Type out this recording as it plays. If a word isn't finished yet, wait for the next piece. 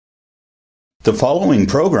The following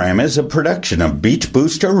program is a production of Beach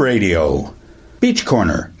Booster Radio. Beach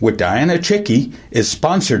Corner with Dianna Chycki is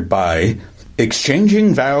sponsored by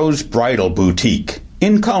Exchanging Vows Bridal Boutique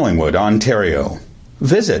in Collingwood, Ontario.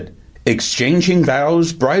 Visit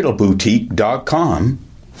exchangingvowsbridalboutique.com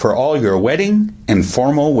for all your wedding and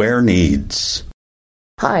formal wear needs.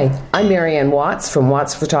 Hi, I'm Marianne Watts from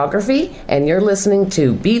Watts Photography, and you're listening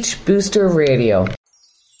to Beach Booster Radio.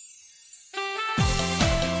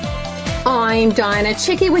 I'm Dianna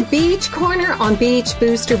Chycki with Beach Corner on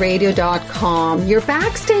beachboosterradio.com, your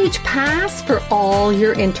backstage pass for all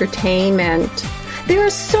your entertainment. There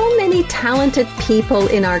are so many talented people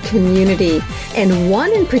in our community, and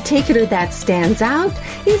one in particular that stands out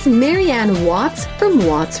is Marianne Watts from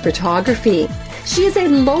Watts Photography. She is a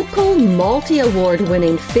local multi-award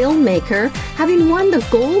winning filmmaker, having won the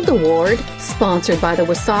Gold Award, sponsored by the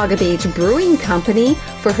Wasaga Beach Brewing Company,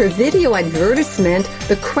 for her video advertisement,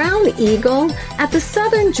 The Crown Eagle, at the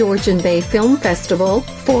Southern Georgian Bay Film Festival,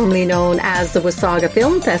 formerly known as the Wasaga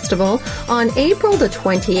Film Festival, on April the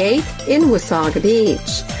 28th in Wasaga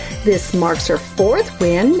Beach. This marks her fourth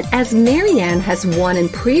win, as Marianne has won in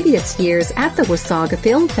previous years at the Wasaga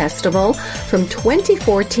Film Festival from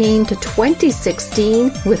 2014 to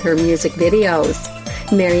 2016 with her music videos.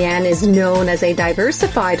 Marianne is known as a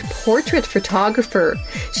diversified portrait photographer.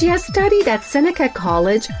 She has studied at Seneca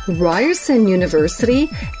College, Ryerson University,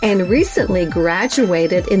 and recently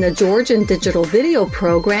graduated in the Georgian Digital Video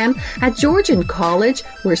program at Georgian College,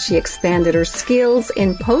 where she expanded her skills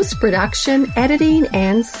in post-production, editing,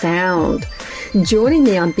 and sound. Joining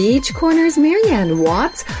me on Beach Corner is Marianne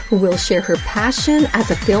Watts, who will share her passion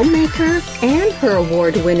as a filmmaker and her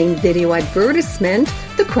award-winning video advertisement,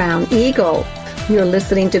 The Crown Eagle. You're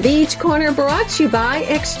listening to Beach Corner, brought to you by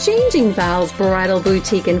Exchanging Vows Bridal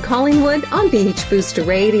Boutique in Collingwood on Beach Booster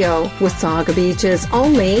Radio, Wasaga Beach's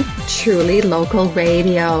only truly local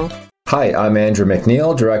radio. Hi, I'm Andrew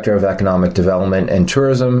McNeil, Director of Economic Development and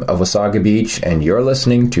Tourism of Wasaga Beach, and you're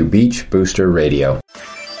listening to Beach Booster Radio.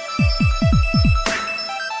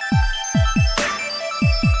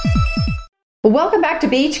 Welcome back to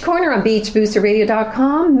Beach Corner on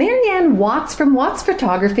beachboosterradio.com. Marianne Watts from Watts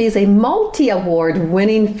Photography is a multi-award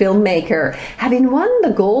winning filmmaker, having won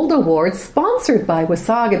the Gold Award sponsored by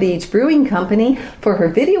Wasaga Beach Brewing Company for her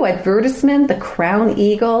video advertisement, The Crown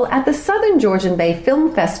Eagle, at the Southern Georgian Bay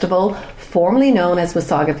Film Festival, formerly known as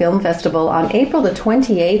Wasaga Film Festival, on April the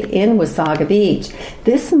 28th in Wasaga Beach.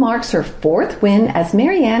 This marks her fourth win, as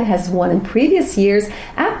Marianne has won in previous years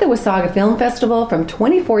at the Wasaga Film Festival from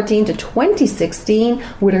 2014 to 2016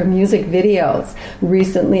 with her music videos.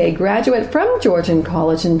 Recently a graduate from Georgian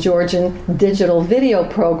College and Georgian Digital Video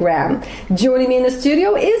program. Joining me in the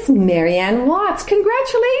studio is Marianne Watts.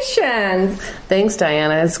 Congratulations! Thanks,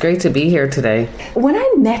 Dianna. It's great to be here today. When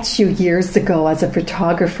I met you years ago as a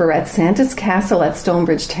photographer at Santa's Castle at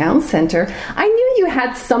Stonebridge Town Centre, I knew you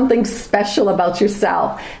had something special about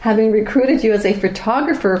yourself. Having recruited you as a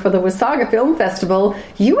photographer for the Wasaga Film Festival,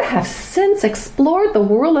 you have since explored the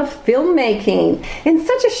world of filmmaking. In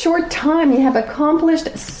such a short time, you have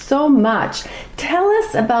accomplished so much. Tell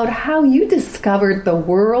us about how you discovered the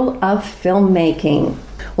world of filmmaking.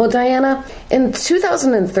 Well, Dianna, in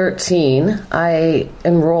 2013, I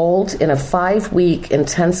enrolled in a 5-week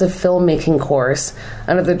intensive filmmaking course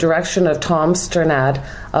under the direction of Tom Sternad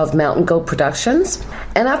of Mountain Goat Productions.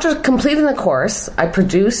 And after completing the course, I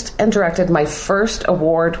produced and directed my first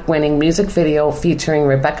award-winning music video featuring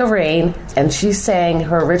Rebecca Rain, and she sang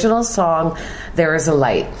her original song, There Is a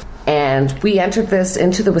Light. And we entered this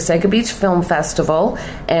into the Wasaga Beach Film Festival,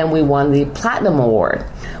 and we won the Platinum Award.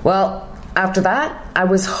 Well, after that, I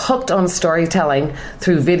was hooked on storytelling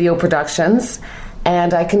through video productions,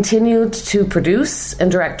 and I continued to produce and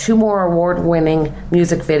direct 2 more award-winning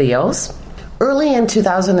music videos. Early in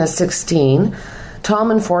 2016, Tom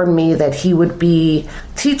informed me that he would be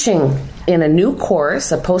teaching in a new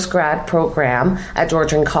course, a post-grad program at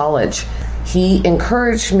Georgian College. He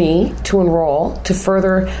encouraged me to enroll to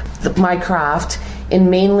further my craft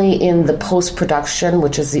mainly in the post-production,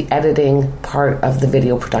 which is the editing part of the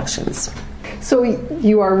video productions. So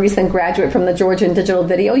you are a recent graduate from the Georgian Digital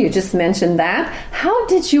Video. You just mentioned that. How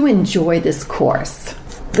did you enjoy this course?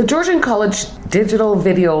 The Georgian College Digital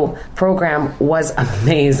Video program was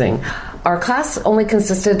amazing. Our class only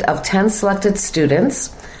consisted of 10 selected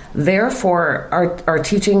students. Therefore, our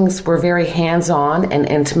teachings were very hands-on and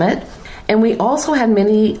intimate. And we also had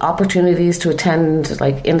many opportunities to attend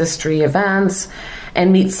industry events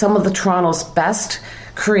and meet some of the Toronto's best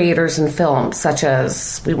creators in film, such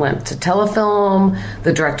as we went to Telefilm,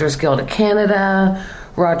 the Directors Guild of Canada,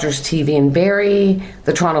 Rogers TV in Barrie,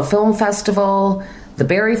 the Toronto Film Festival, the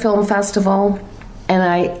Barrie Film Festival, and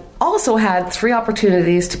I also had 3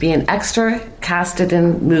 opportunities to be an extra casted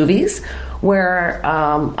in movies where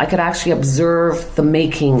I could actually observe the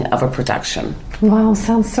making of a production. Wow,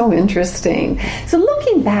 sounds so interesting. So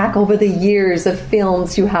looking back over the years of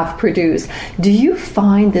films you have produced, do you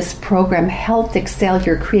find this program helped excel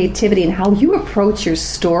your creativity and how you approach your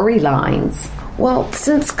storylines? Well,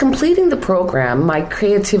 since completing the program, my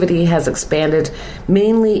creativity has expanded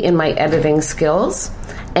mainly in my editing skills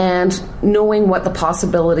and knowing what the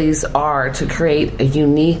possibilities are to create a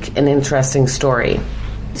unique and interesting story.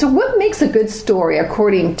 So what makes a good story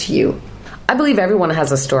according to you? I believe everyone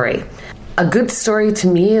has a story. A good story to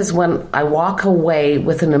me is when I walk away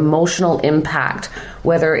with an emotional impact,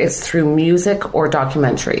 whether it's through music or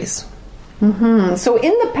documentaries. So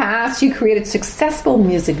in the past, you created successful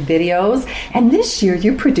music videos, and this year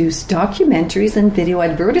you produced documentaries and video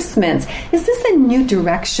advertisements. Is this a new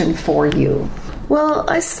direction for you? Well,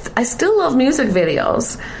 I still love music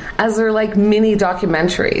videos, as they're like mini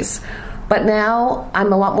documentaries. But now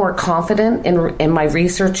I'm a lot more confident in my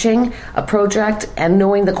researching a project and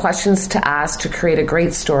knowing the questions to ask to create a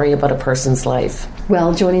great story about a person's life.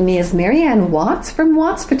 Well, joining me is Marianne Watts from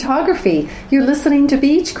Watts Photography. You're listening to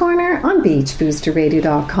Beach Corner on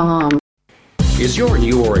BeachBoosterRadio.com. Is your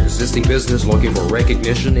new or existing business looking for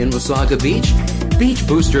recognition in Wasaga Beach? Beach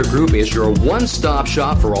Booster Group is your one-stop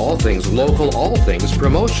shop for all things local, all things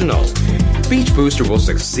promotional. Beach Booster will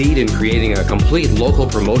succeed in creating a complete local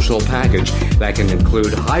promotional package that can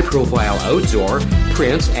include high-profile outdoor,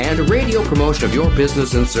 print, and radio promotion of your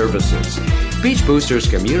business and services. Beach Booster's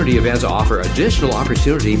community events offer additional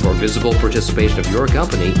opportunity for visible participation of your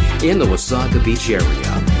company in the Wasaga Beach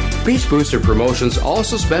area. Beach Booster Promotions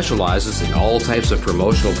also specializes in all types of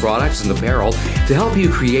promotional products and apparel to help you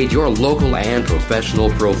create your local and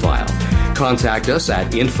professional profile. Contact us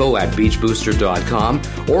at info@beachbooster.com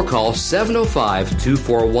or call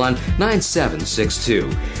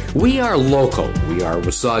 705-241-9762. We are local. We are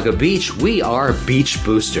Wasaga Beach. We are Beach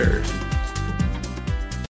Booster.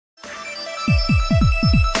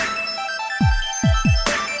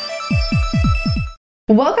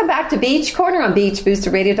 Welcome back to Beach Corner on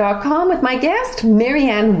BeachBoosterRadio.com with my guest,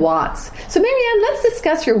 Marianne Watts. So Marianne, let's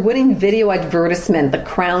discuss your winning video advertisement, The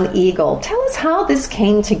Crown Eagle. Tell us how this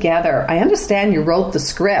came together. I understand you wrote the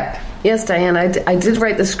script. Yes, Dianna, I did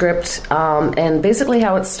write the script, and basically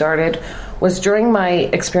how it started was during my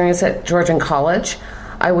experience at Georgian College.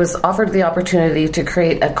 I was offered the opportunity to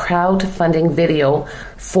create a crowdfunding video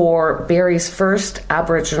for Barrie's first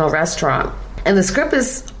Aboriginal restaurant. And the script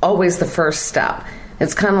is always the first step.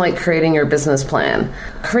 It's kind of like creating your business plan.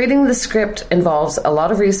 Creating the script involves a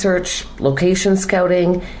lot of research, location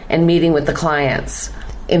scouting, and meeting with the clients.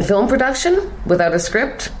 In film production, without a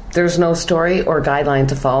script, there's no story or guideline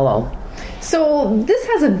to follow. So this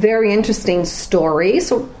has a very interesting story.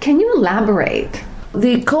 So can you elaborate?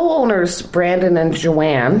 The co-owners, Brandon and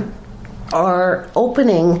Joanne, are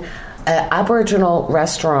opening an Aboriginal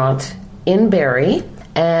restaurant in Barrie,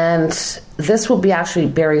 and this will be actually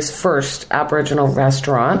Barrie's first Aboriginal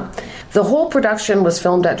restaurant. The whole production was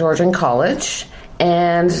filmed at Georgian College,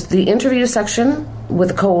 and the interview section with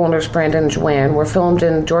the co-owners, Brandon and Joanne, were filmed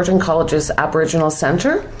in Georgian College's Aboriginal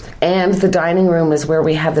Centre, and the dining room is where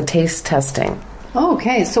we had the taste testing.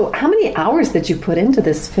 Okay, so how many hours did you put into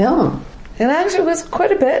this film? It actually was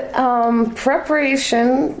quite a bit.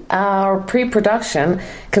 Preparation or pre-production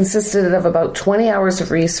consisted of about 20 hours of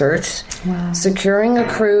research, securing a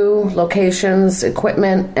crew, locations,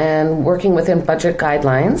 equipment, and working within budget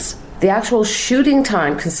guidelines. The actual shooting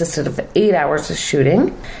time consisted of 8 hours of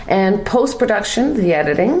shooting, and post-production, the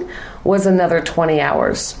editing, was another 20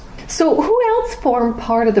 hours. So who else formed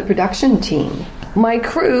part of the production team? My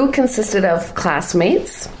crew consisted of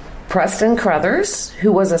classmates, Preston Crothers,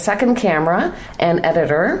 who was a second camera and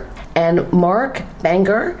editor, and Mark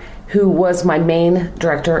Banger, who was my main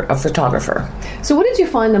director of photographer. So what did you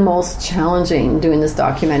find the most challenging doing this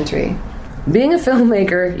documentary? Being a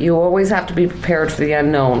filmmaker, you always have to be prepared for the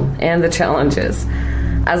unknown and the challenges.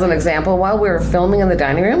 As an example, while we were filming in the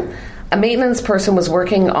dining room, a maintenance person was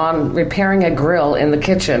working on repairing a grill in the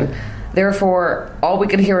kitchen. Therefore, all we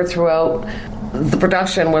could hear throughout the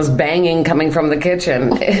production was banging coming from the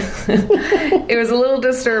kitchen. It was a little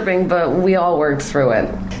disturbing, but we all worked through it.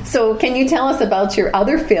 So can you tell us about your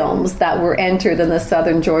other films that were entered in the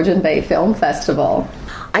Southern Georgian Bay Film Festival?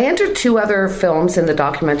 I entered 2 other films in the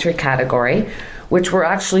documentary category, which were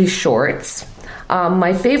actually shorts.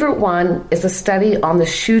 My favorite one is a study on the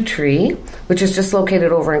shoe tree, which is just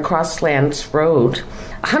located over in Crosslands Road.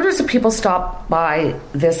 Hundreds of people stop by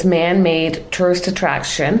this man-made tourist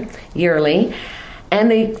attraction yearly, And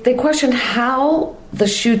they questioned how the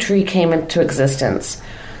shoe tree came into existence.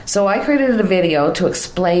 So I created a video to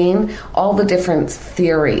explain all the different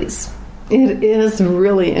theories. It is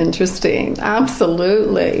really interesting.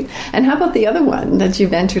 Absolutely. And how about the other one that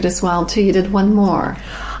you've entered as well, too? You did one more.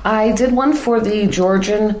 I did one for the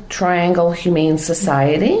Georgian Triangle Humane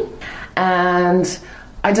Society, and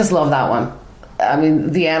I just love that one. I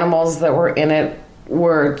mean, the animals that were in it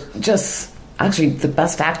were just actually the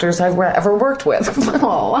best actors I've ever worked with.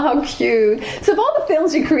 Oh, how cute. So of all the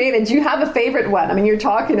films you created, do you have a favorite one? I mean, you're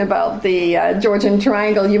talking about the Georgian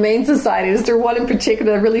Triangle Humane Society. Is there one in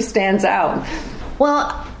particular that really stands out?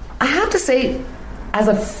 Well, I have to say, as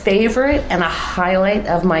a favorite and a highlight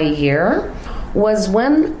of my year was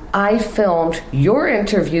when I filmed your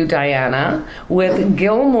interview, Dianna, with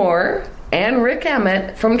Gil Moore and Rick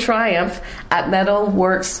Emmett from Triumph at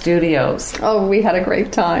Metalworks Studios. Oh, we had a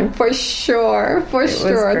great time, for sure, for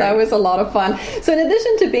sure. That was a lot of fun. So in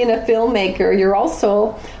addition to being a filmmaker, you're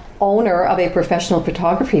also owner of a professional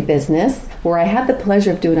photography business where I had the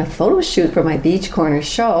pleasure of doing a photo shoot for my Beach Corner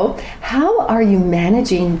show. How are you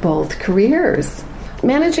managing both careers?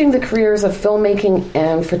 Managing the careers of filmmaking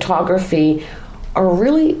and photography are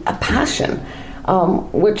really a passion,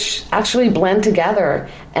 which actually blend together,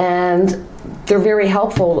 and they're very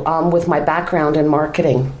helpful with my background in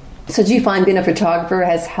marketing. So do you find being a photographer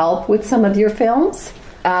has helped with some of your films?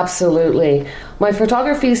 Absolutely. My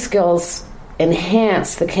photography skills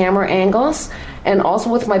enhance the camera angles, and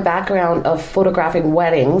also with my background of photographing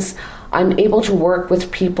weddings, I'm able to work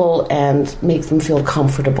with people and make them feel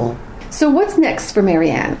comfortable. So what's next for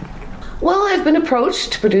Marianne? Well, I've been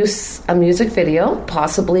approached to produce a music video,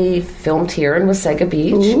 possibly filmed here in Wasaga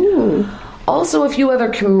Beach. Ooh. Also a few other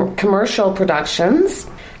commercial productions.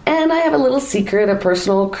 And I have a little secret, a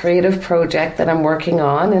personal creative project that I'm working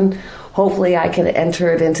on, and hopefully I can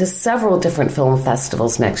enter it into several different film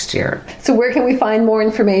festivals next year. So where can we find more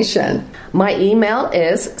information? My email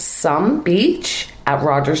is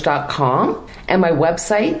somebeach@rogers.com, and my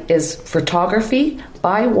website is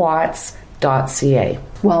photographybywatts.ca.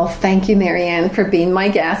 Well, thank you, Marianne, for being my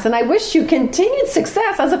guest, and I wish you continued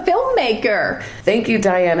success as a filmmaker. Thank you,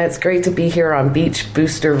 Diana. It's great to be here on Beach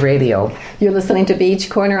Booster Radio. You're listening to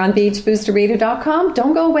Beach Corner on BeachBoosterRadio.com.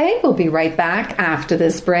 Don't go away. We'll be right back after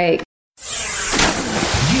this break.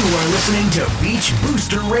 You are listening to Beach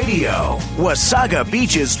Booster Radio, Wasaga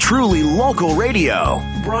Beach's truly local radio,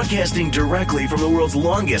 broadcasting directly from the world's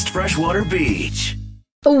longest freshwater beach.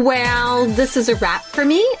 Well, this is a wrap for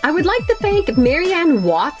me. I would like to thank Marianne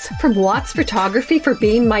Watts from Watts Photography for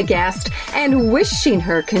being my guest and wishing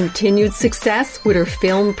her continued success with her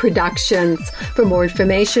film productions. For more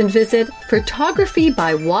information, visit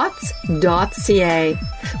photographybywatts.ca.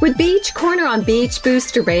 With Beach Corner on Beach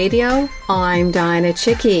Booster Radio, I'm Dianna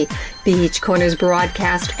Chycki. Beach Corner's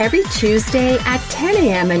broadcast every Tuesday at 10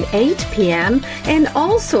 a.m. and 8 p.m. and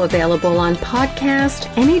also available on podcast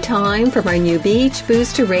anytime from our new Beach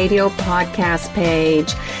Booster Radio podcast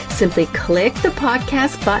page. Simply click the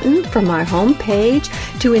podcast button from our homepage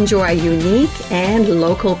to enjoy our unique and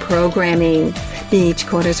local programming. Beach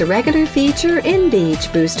Corner's a regular feature in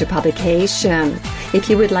Beach Booster publication. If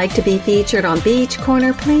you would like to be featured on Beach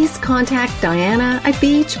Corner, please contact Dianna at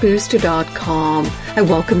beachbooster.com. I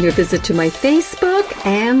welcome your visit to my Facebook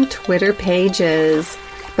and Twitter pages.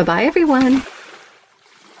 Bye-bye, everyone.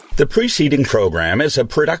 The preceding program is a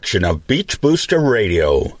production of Beach Booster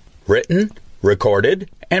Radio, written, recorded,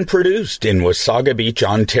 and produced in Wasaga Beach,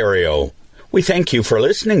 Ontario. We thank you for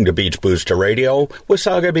listening to Beach Booster Radio,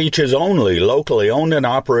 Wasaga Beach's only locally owned and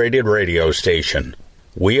operated radio station.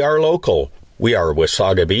 We are local. We are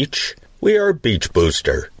Wasaga Beach. We are Beach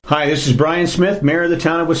Booster. Hi, this is Brian Smith, Mayor of the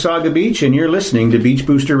town of Wasaga Beach, and you're listening to Beach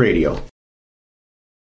Booster Radio.